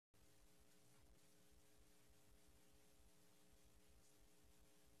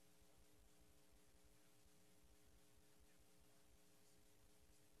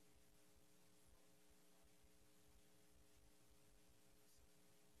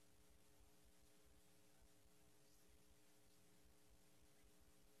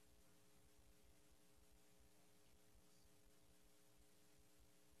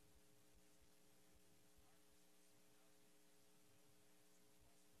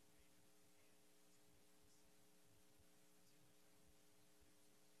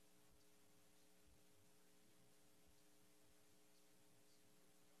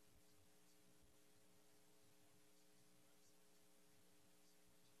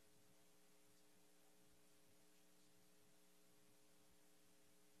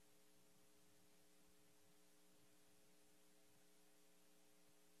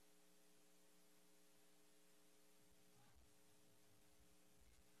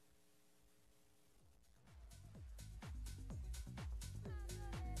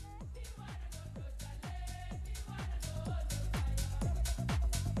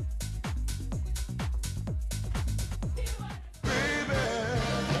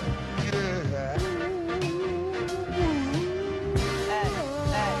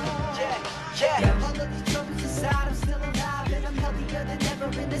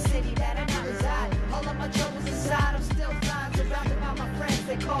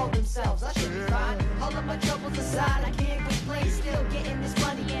call themselves. I should be fine. All of my troubles aside, I can't complain. Still getting this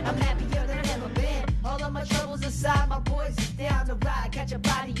money and I'm happier than I've ever been. All of my troubles aside, my boys is down to ride. Catch a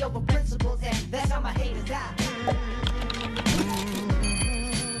body over principles, and that's how my haters die.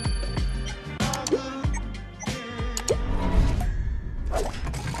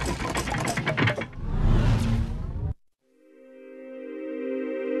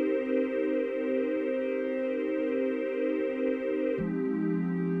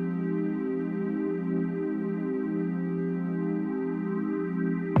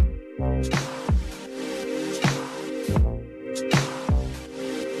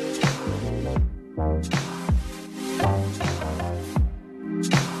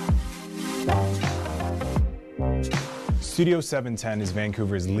 Studio 710 is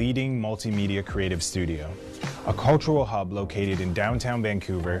Vancouver's leading multimedia creative studio. A cultural hub located in downtown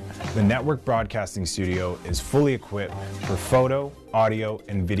Vancouver, the network broadcasting studio is fully equipped for photo, audio,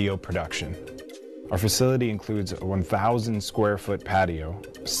 and video production. Our facility includes a 1,000 square foot patio,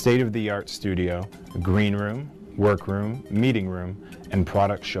 state-of-the-art studio, a green room, workroom, meeting room, and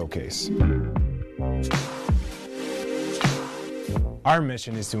product showcase. Our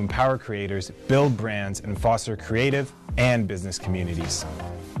mission is to empower creators, build brands, and foster creative and business communities.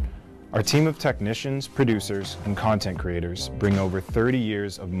 Our team of technicians, producers, and content creators bring over 30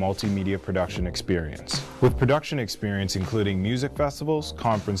 years of multimedia production experience. With production experience including music festivals,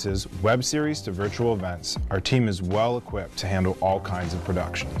 conferences, web series to virtual events, our team is well equipped to handle all kinds of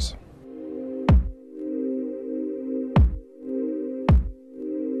productions.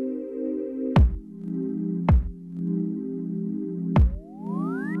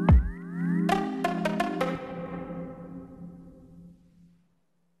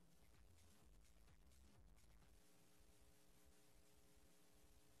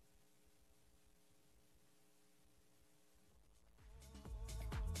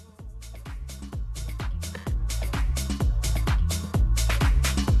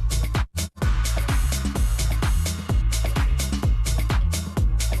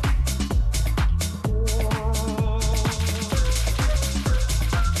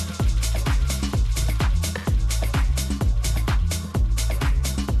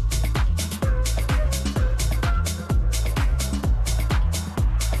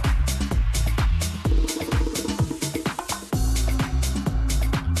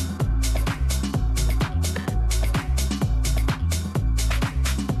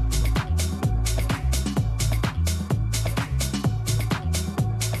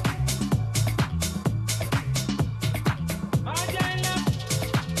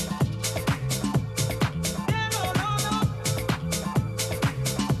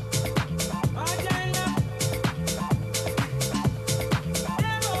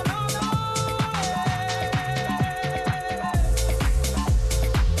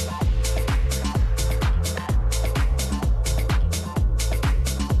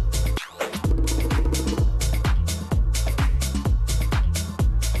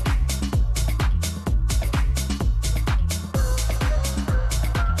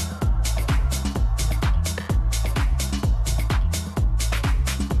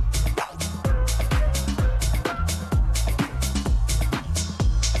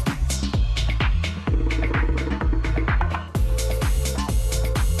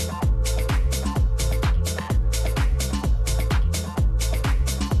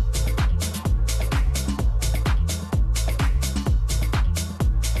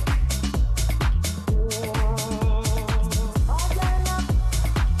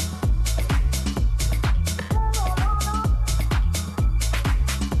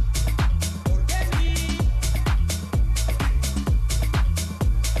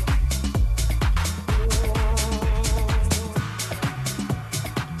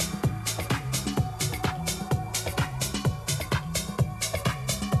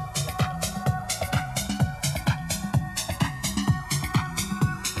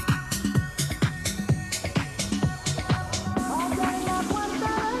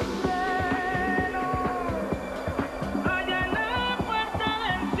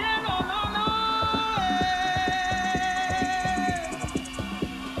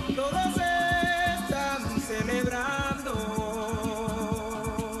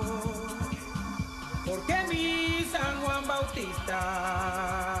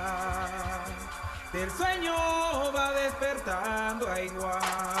 Del sueño va despertando a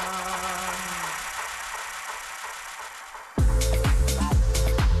igual.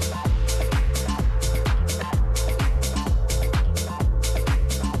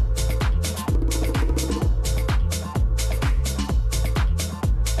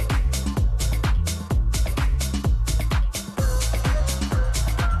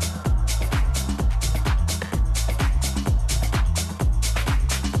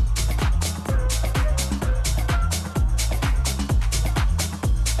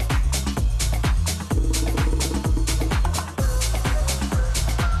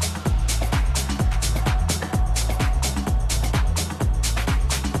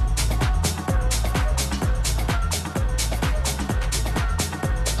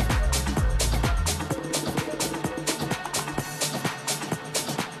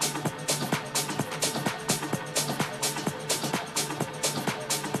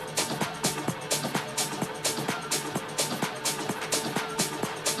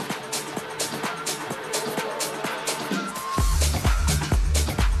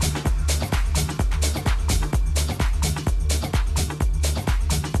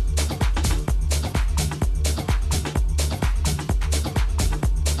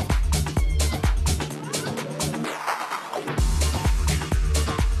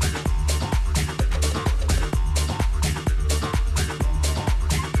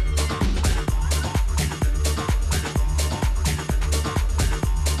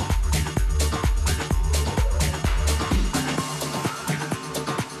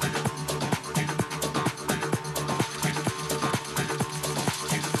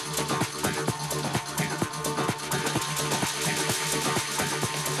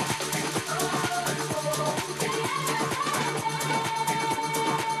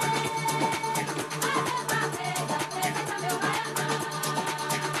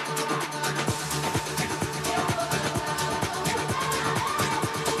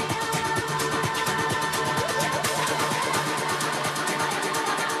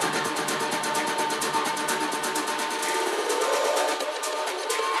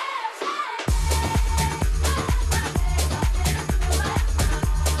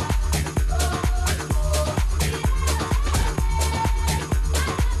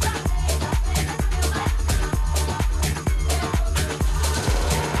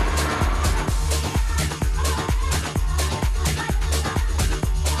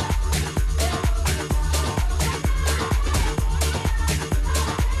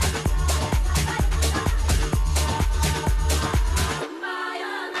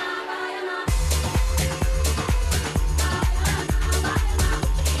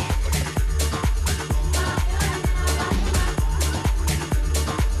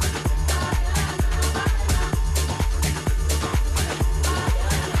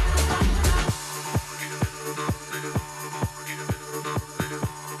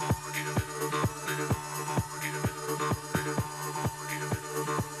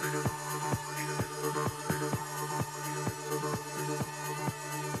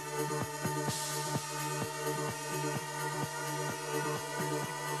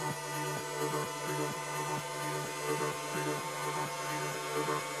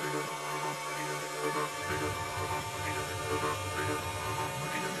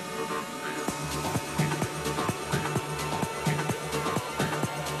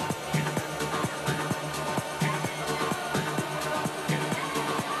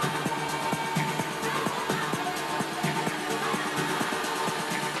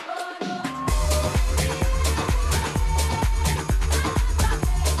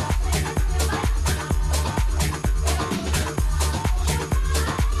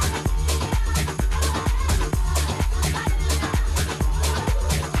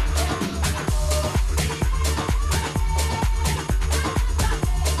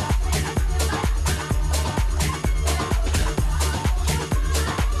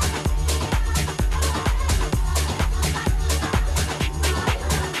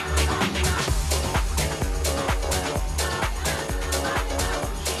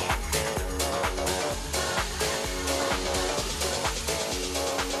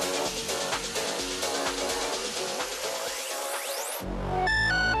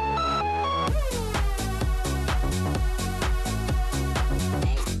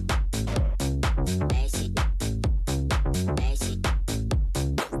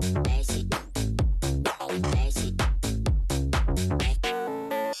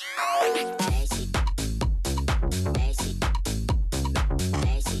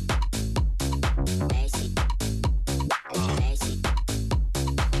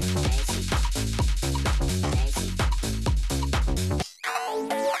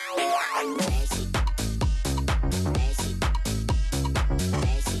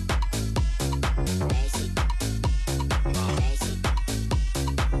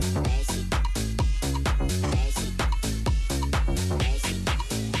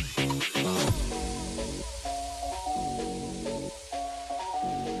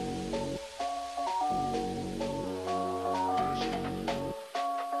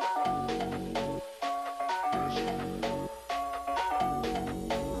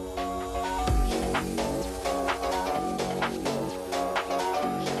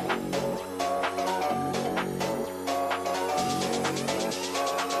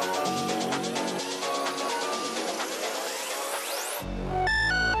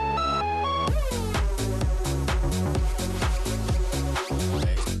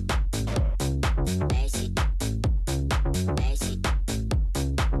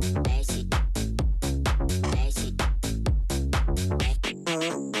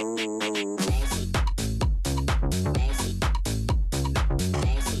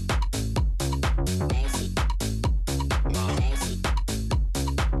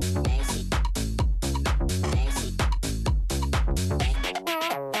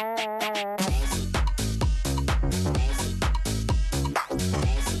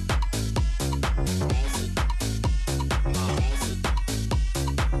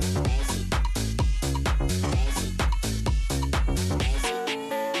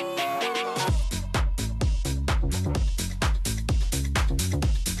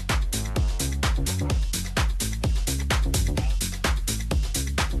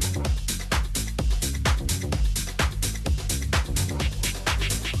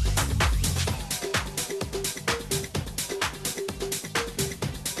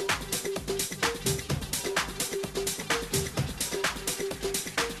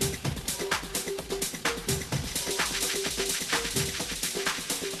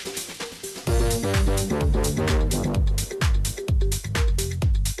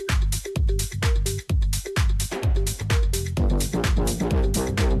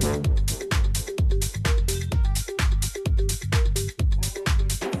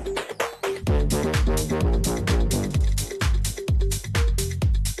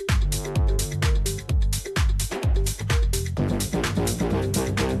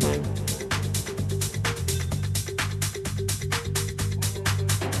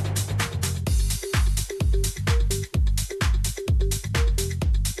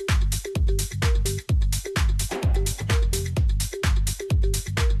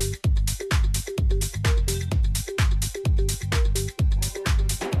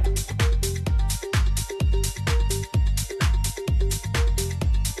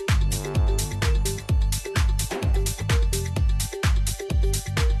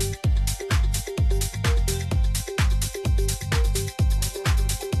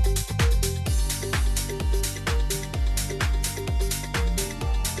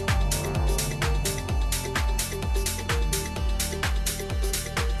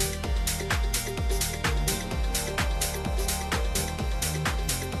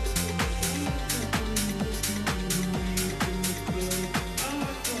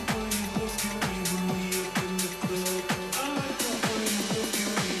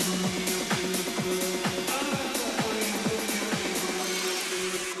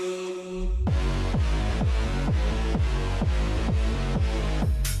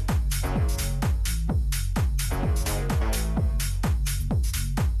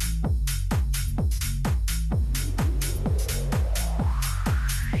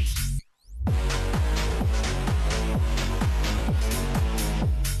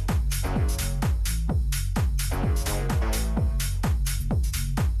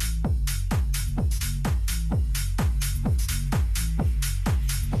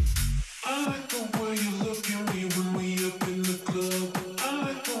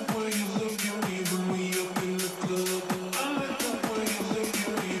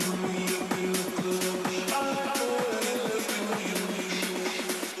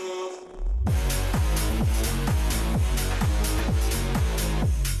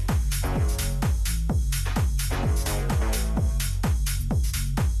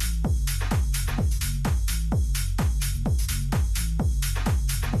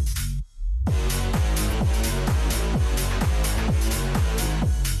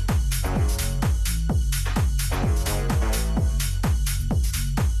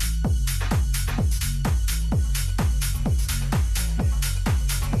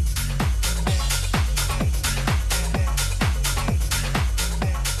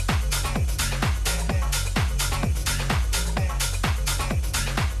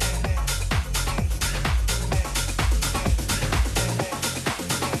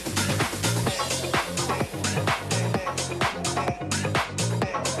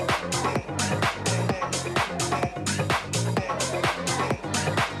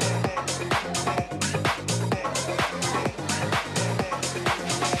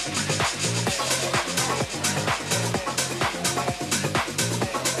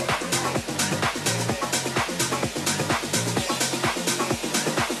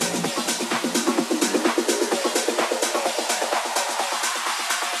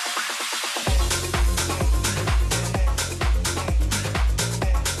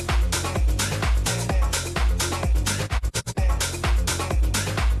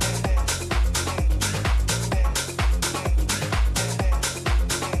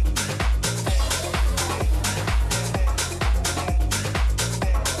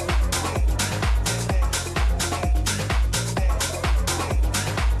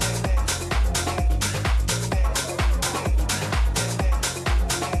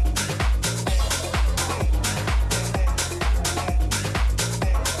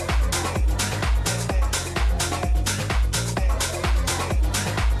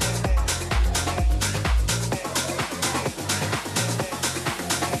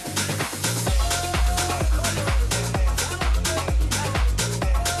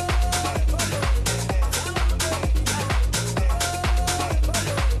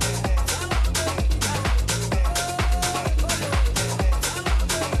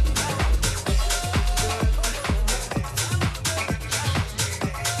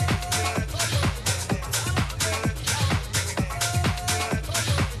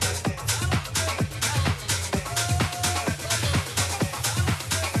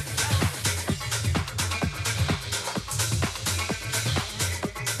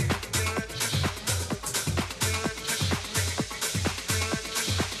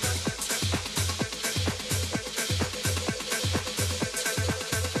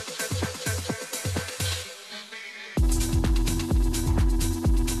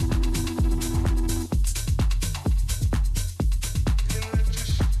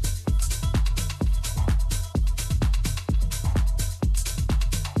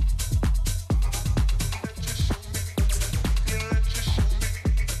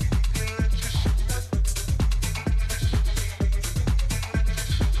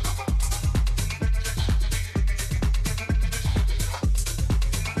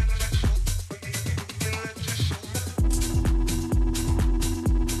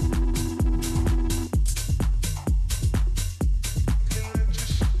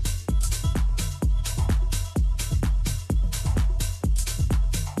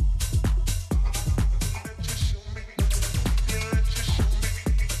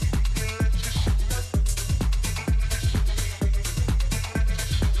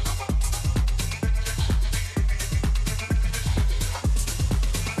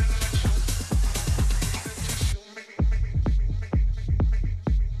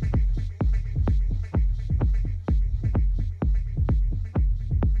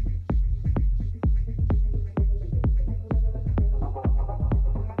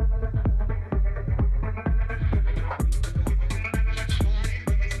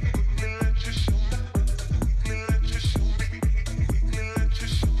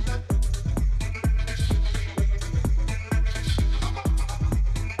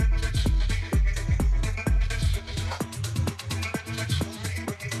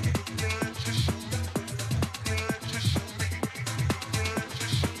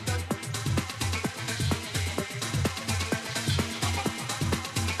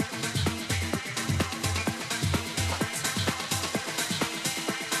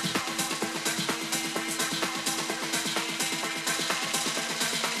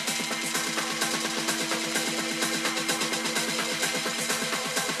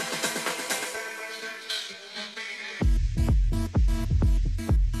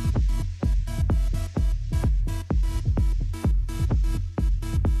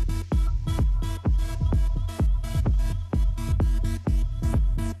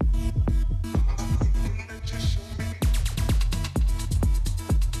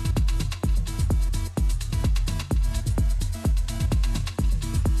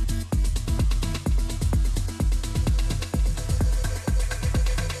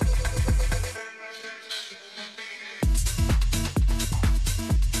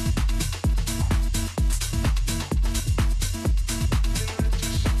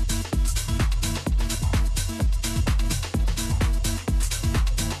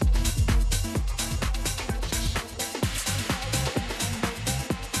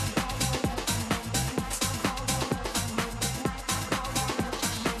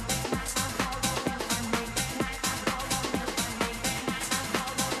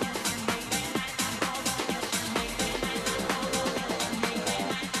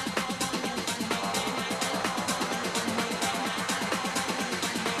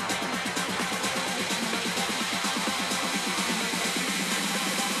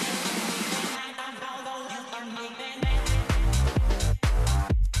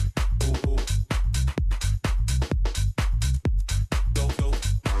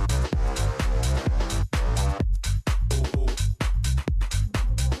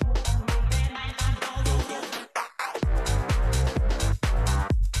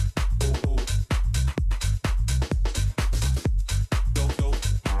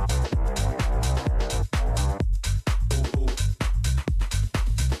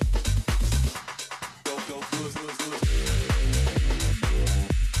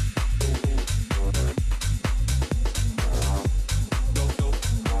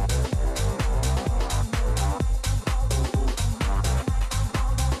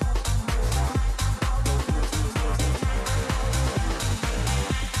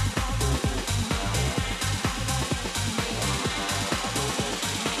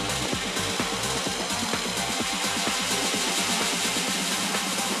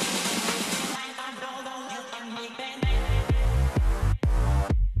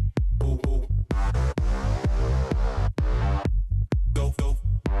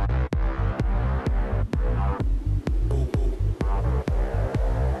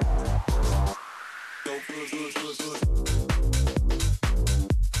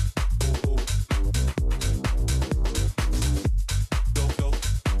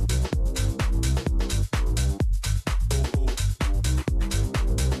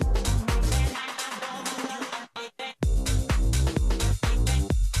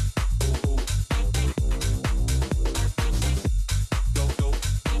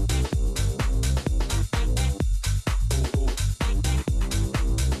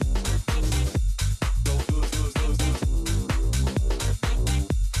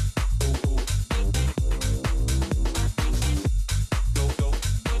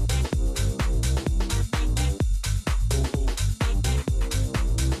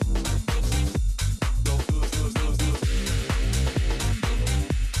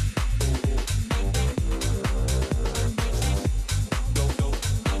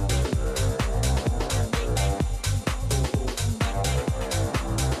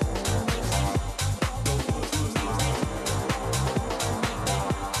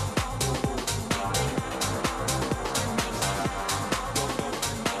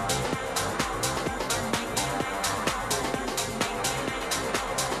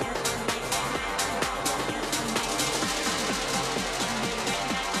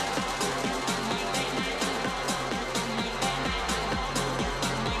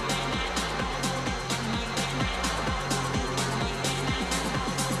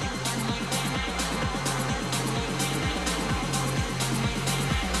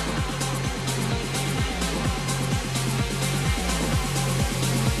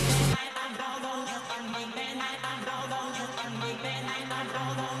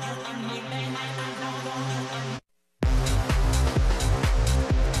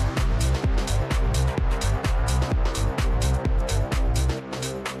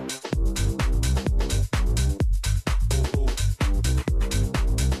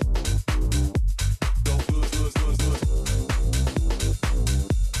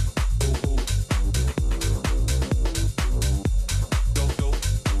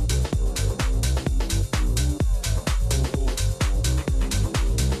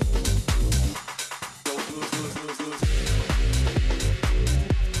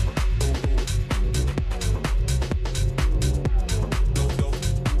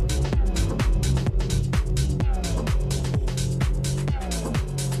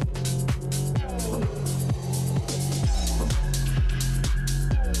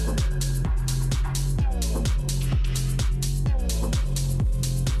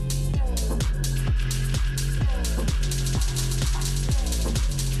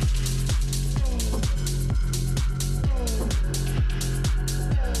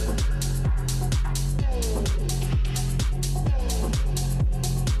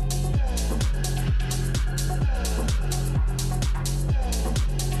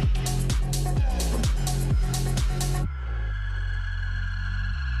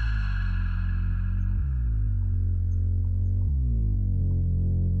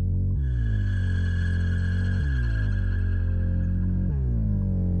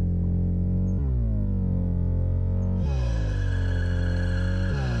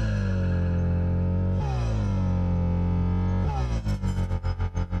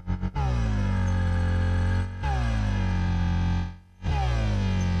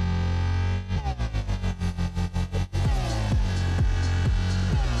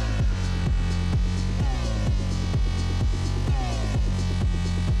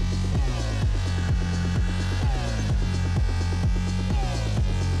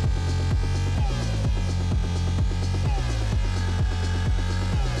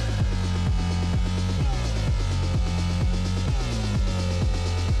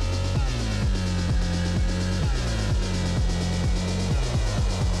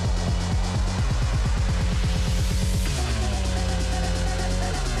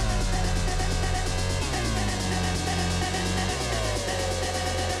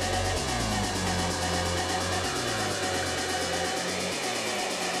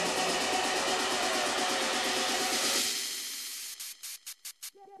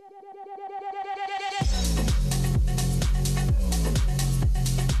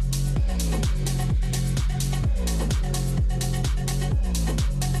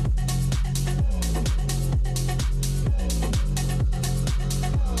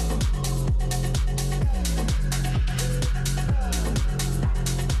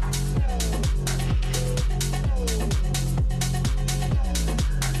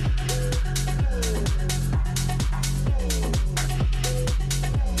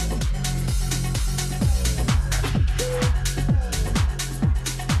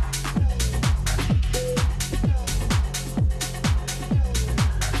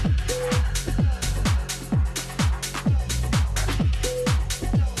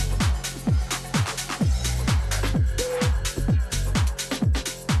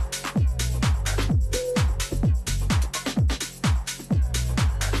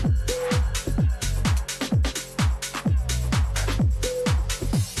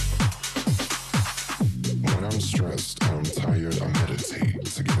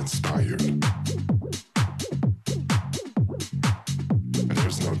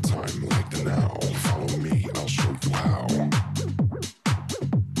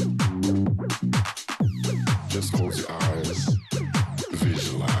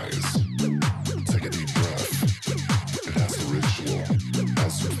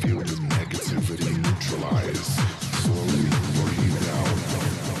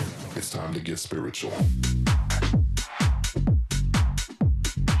 spiritual.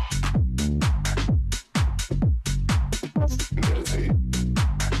 Meditate.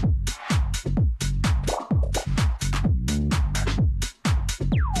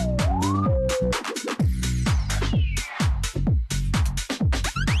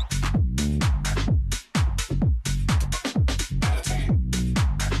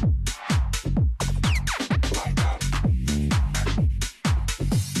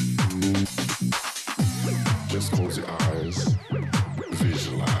 Just close your eyes,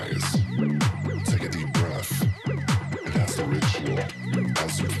 visualize, take a deep breath, and that's the ritual.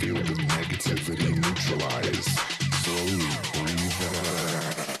 As you feel the negativity neutralize, slowly breathe out.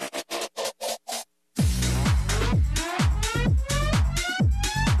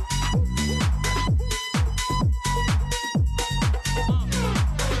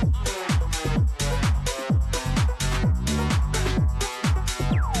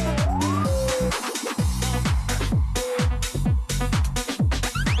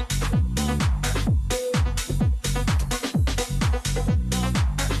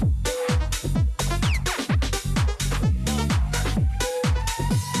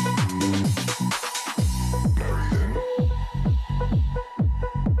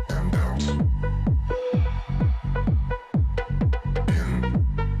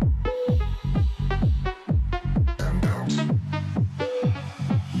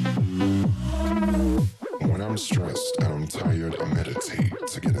 When I'm stressed and I'm tired, I meditate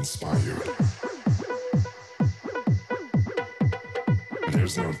to get inspired.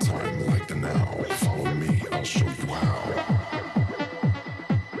 There's no time like the now. Follow me, I'll show you how.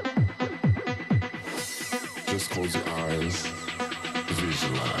 Just close your eyes,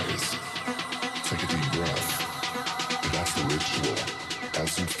 visualize, take a deep breath. That's the ritual.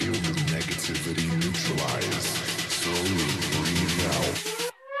 As you feel the negativity neutralize, slowly breathe out.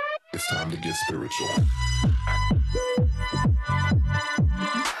 It's time to get spiritual.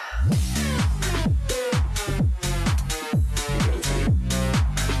 Meditate.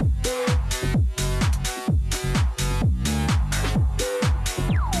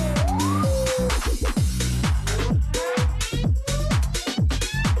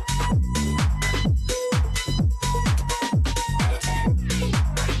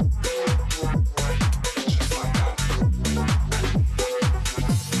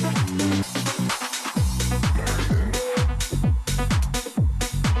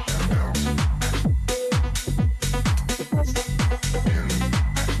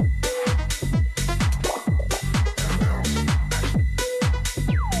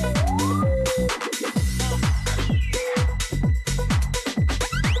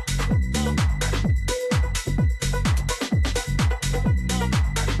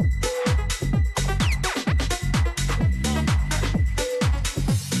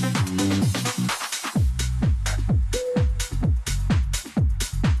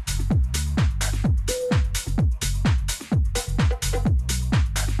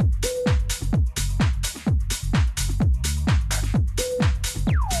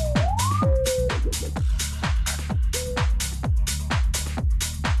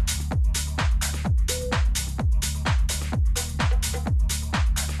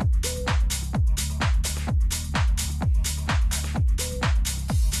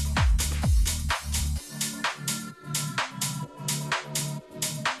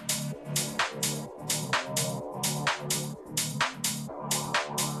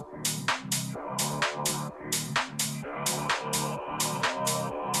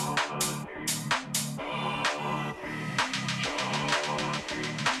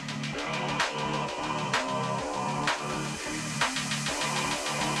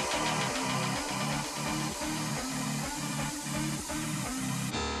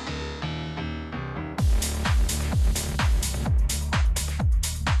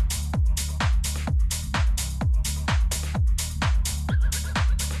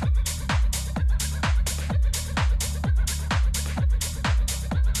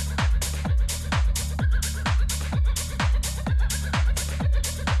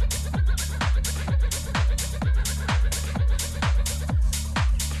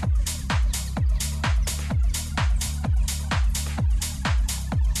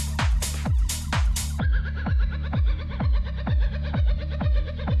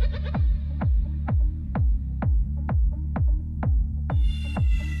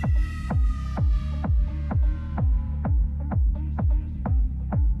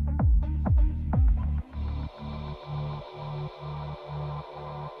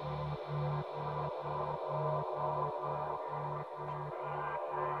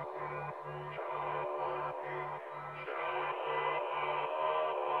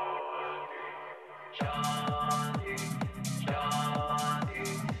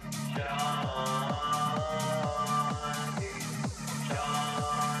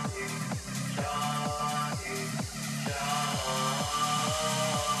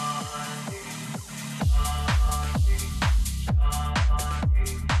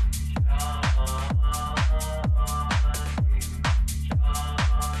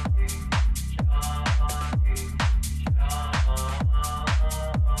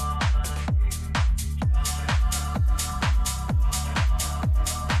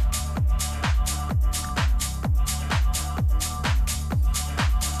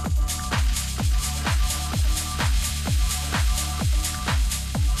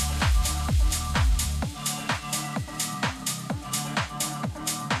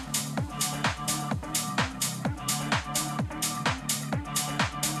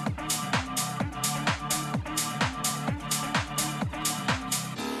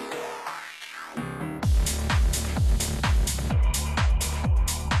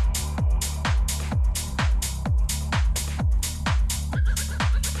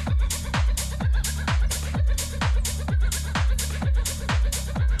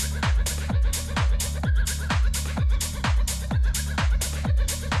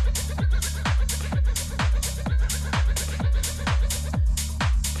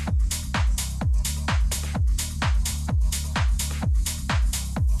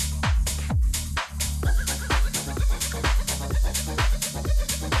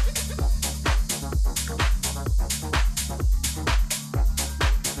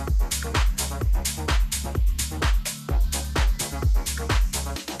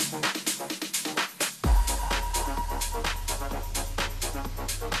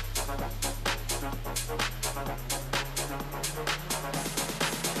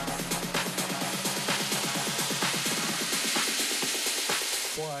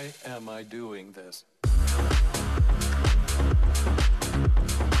 by doing this.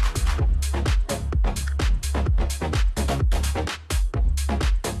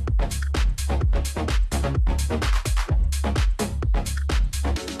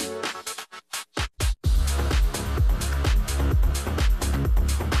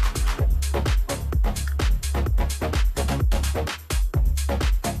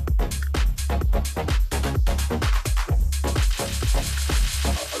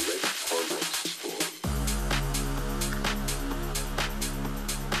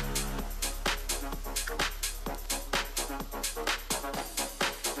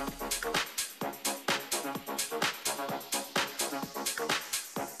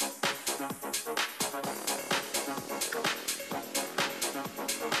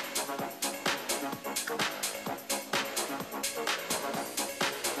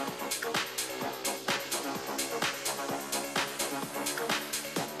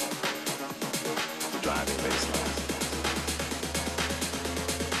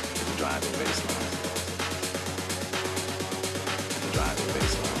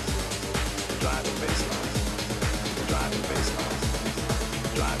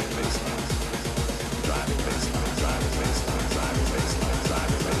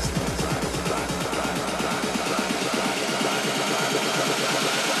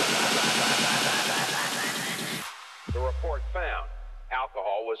 The report found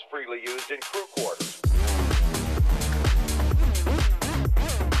alcohol was freely used in crew quarters.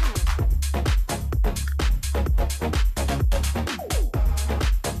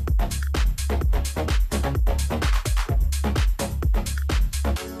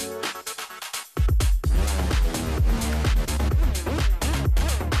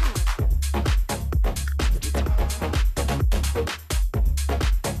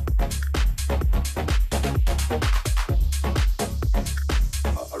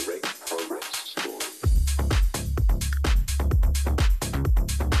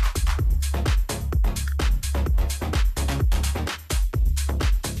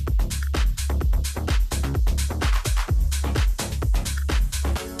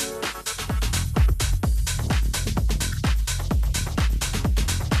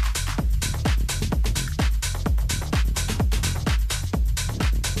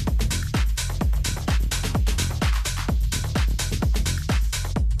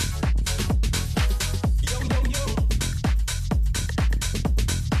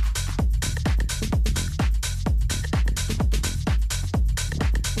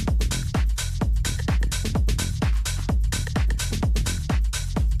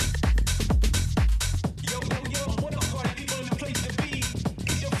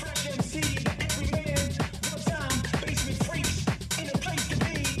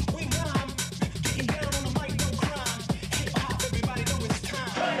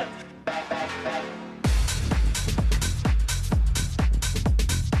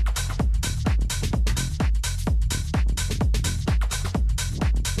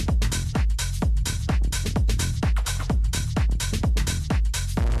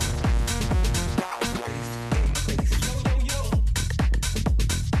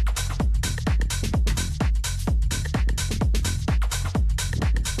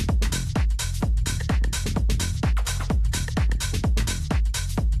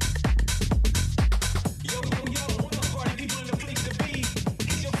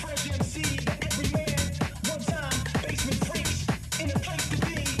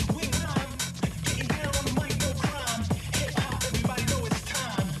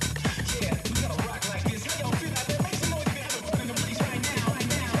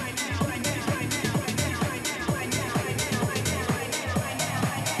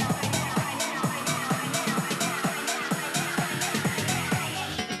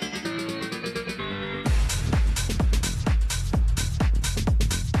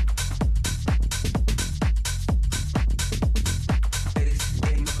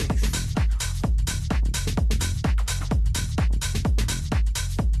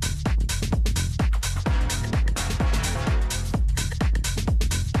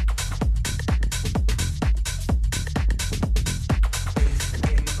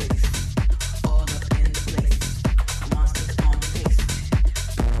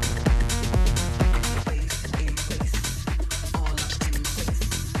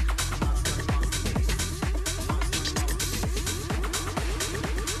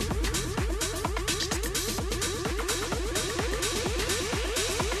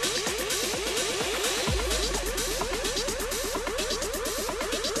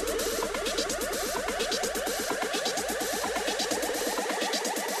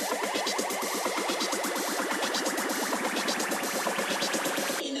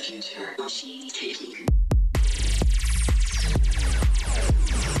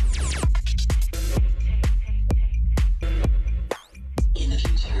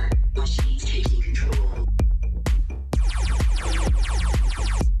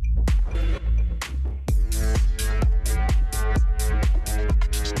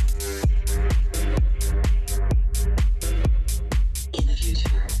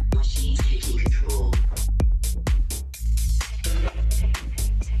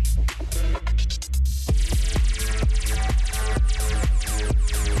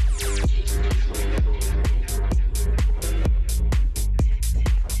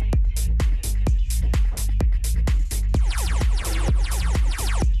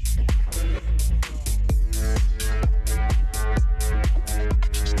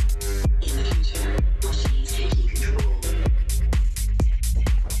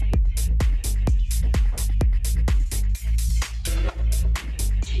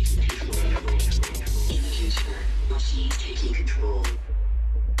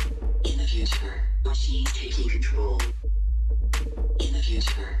 future, machines taking control. In the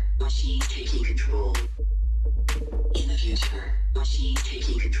future, machines taking control. In the future, machines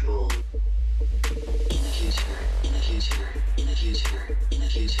taking control. In the future, in the future, in the future, in the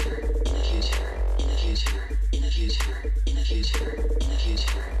future, in the future, in the future, in the future, in the future, in the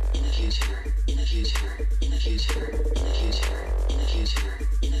future, in the future, in the future, in the future, in the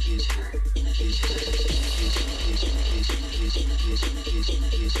future, in the future, in the future, in the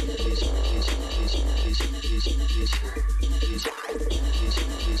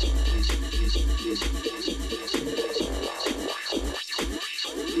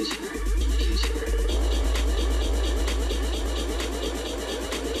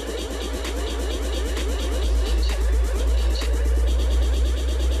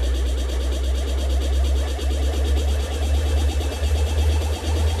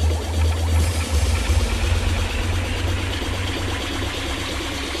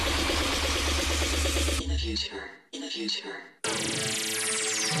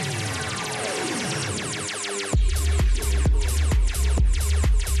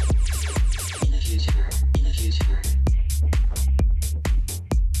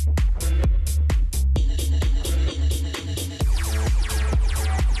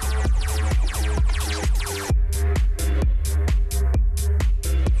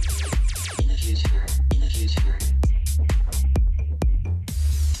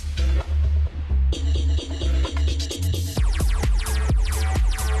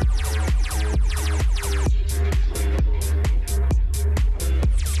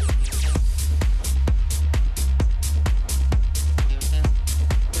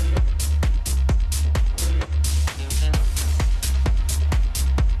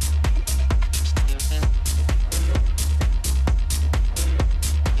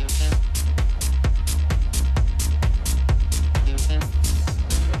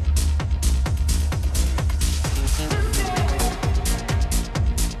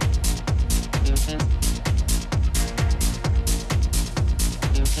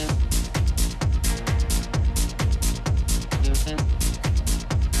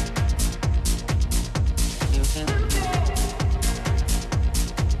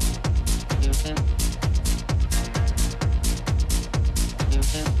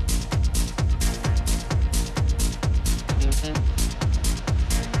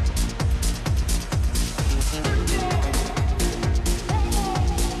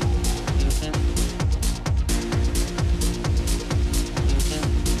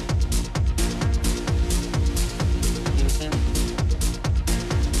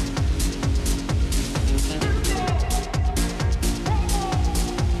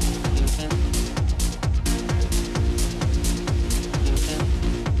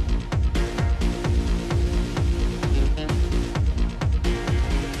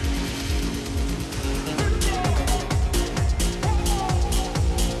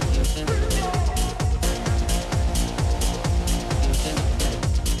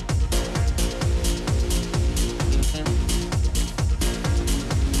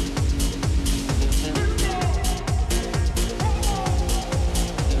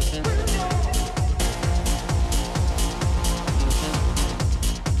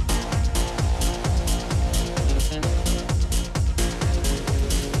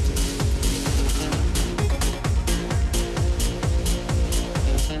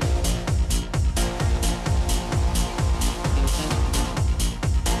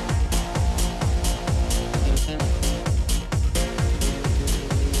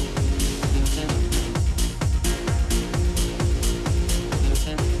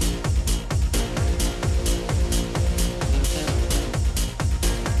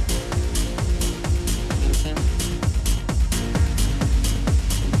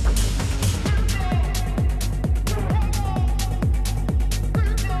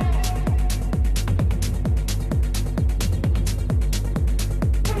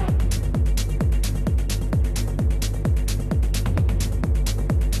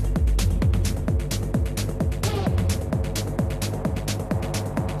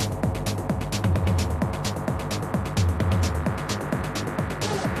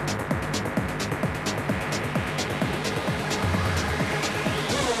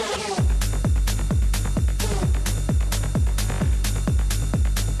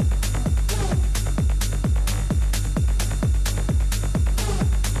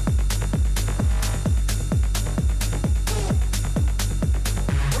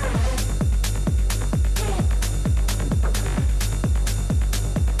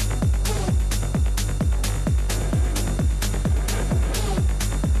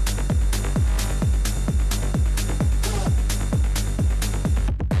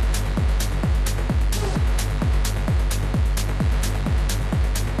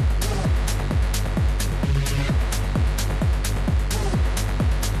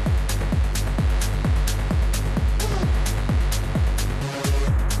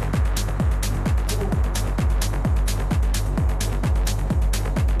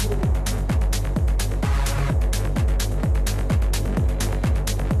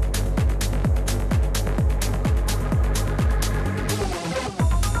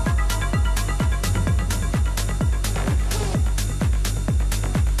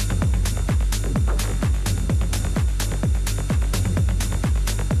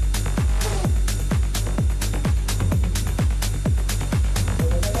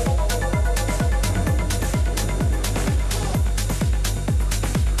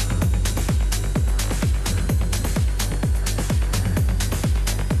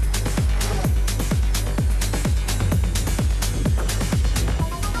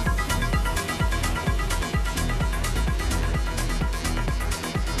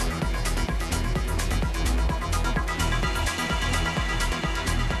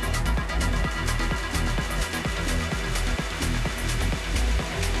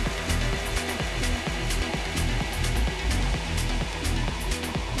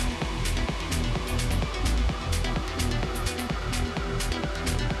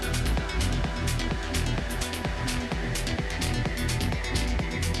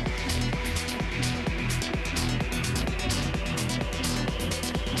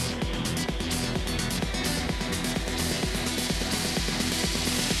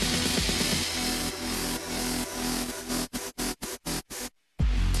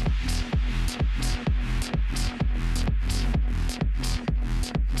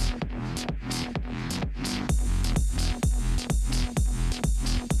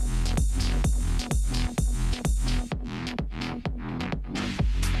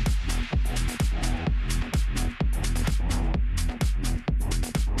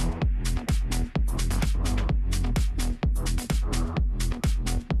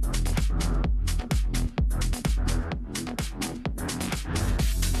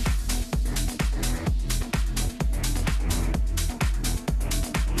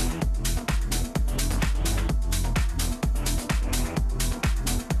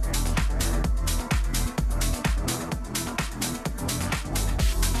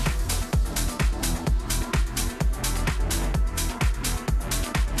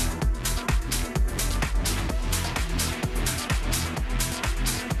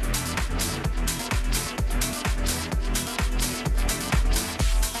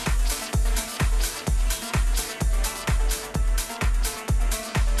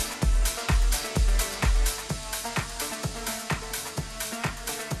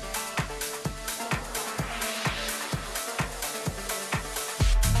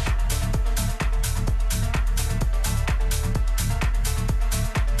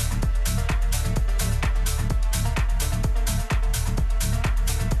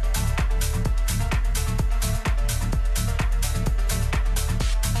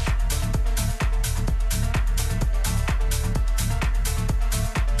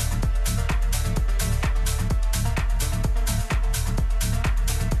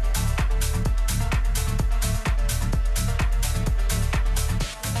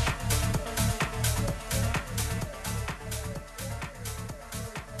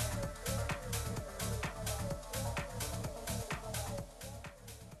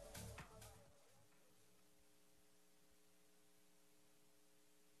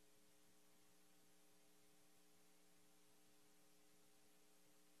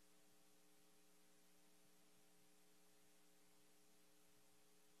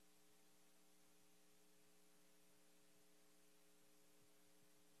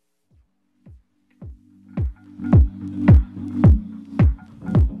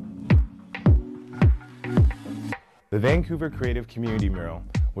The Vancouver Creative Community Mural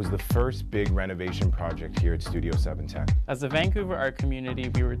was the first big renovation project here at Studio 710. As a Vancouver art community,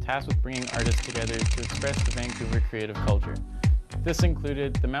 we were tasked with bringing artists together to express the Vancouver creative culture. This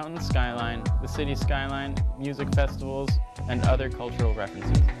included the mountain skyline, the city skyline, music festivals, and other cultural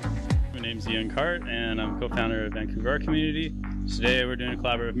references. My name's Ian Cart, and I'm co-founder of Vancouver Art Community. Today we're doing a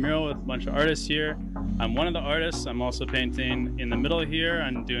collaborative mural with a bunch of artists here. I'm one of the artists. I'm also painting in the middle here.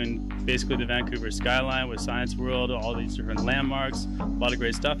 I'm doing basically the Vancouver skyline with Science World, all these different landmarks. A lot of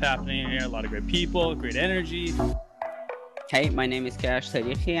great stuff happening here, a lot of great people, great energy. Hey, my name is Karash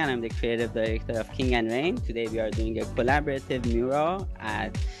Tariqi and I'm the creative director of King and Rain. Today we are doing a collaborative mural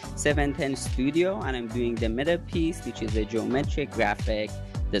at 710 Studio, and I'm doing the middle piece, which is a geometric graphic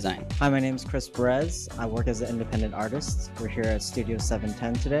design. Hi, my name is Chris Perez. I work as an independent artist. We're here at Studio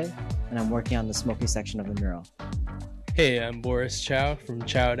 710 today, and I'm working on the smoky section of the mural. Hey, I'm Boris Chow from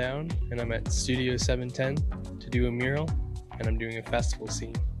Chow Down, and I'm at Studio 710 to do a mural, and I'm doing a festival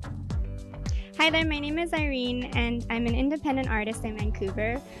scene. Hi there, my name is Irene, and I'm an independent artist in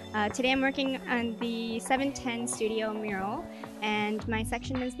Vancouver. Today I'm working on the 710 Studio mural, and my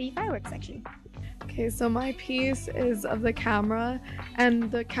section is the fireworks section. Okay, so my piece is of the camera,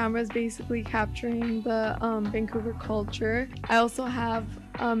 and the camera is basically capturing the Vancouver culture. I also have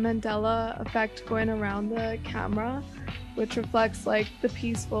a Mandela effect going around the camera, which reflects like the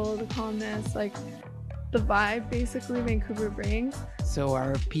peaceful, the calmness, like the vibe basically Vancouver brings. So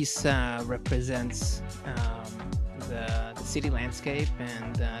our piece represents the city landscape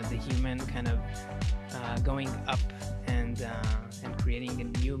and the human kind of going up and creating a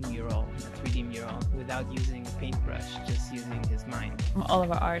new mural, a 3D mural, without using a paintbrush, just using his mind. All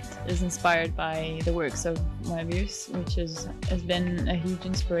of our art is inspired by the works of Moebius, which has been a huge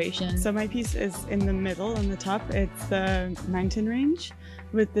inspiration. So my piece is in the middle, on the top. It's the mountain range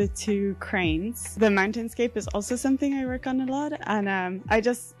with the two cranes. The mountainscape is also something I work on a lot, and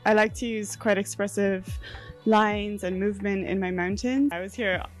I like to use quite expressive lines and movement in my mountains. I was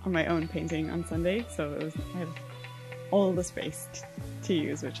here on my own painting on Sunday, so I had all the space to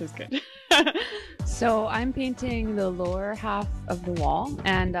use, which is good. So I'm painting the lower half of the wall,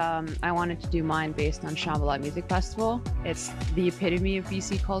 and I wanted to do mine based on Shambhala Music Festival. It's the epitome of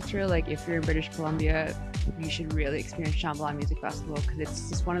BC culture. Like, if you're in British Columbia, you should really experience Shambhala Music Festival, because it's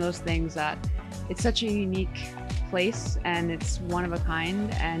just one of those things that it's such a unique place and it's one of a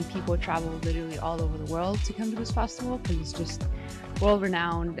kind, and people travel literally all over the world to come to this festival because it's just world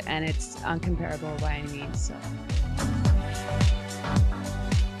renowned and it's uncomparable by any means. So